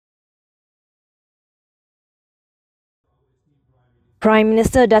Prime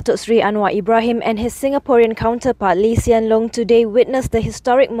Minister Datuk Seri Anwar Ibrahim and his Singaporean counterpart Lee Hsien Loong today witnessed the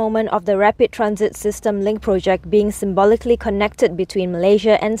historic moment of the Rapid Transit System Link project being symbolically connected between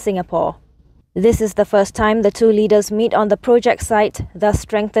Malaysia and Singapore. This is the first time the two leaders meet on the project site, thus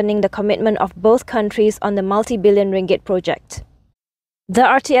strengthening the commitment of both countries on the multi-billion ringgit project. The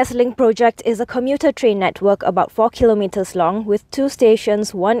RTS Link project is a commuter train network about 4 kilometres long with 2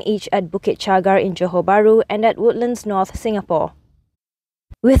 stations, one each at Bukit Chagar in Johor Baru and at Woodlands North, Singapore.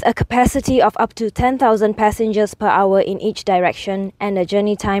 With a capacity of up to 10,000 passengers per hour in each direction and a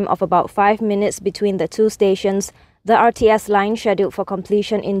journey time of about 5 minutes between the two stations, the RTS line, scheduled for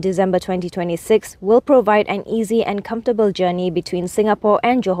completion in December 2026, will provide an easy and comfortable journey between Singapore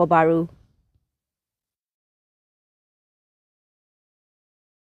and Johor Baru.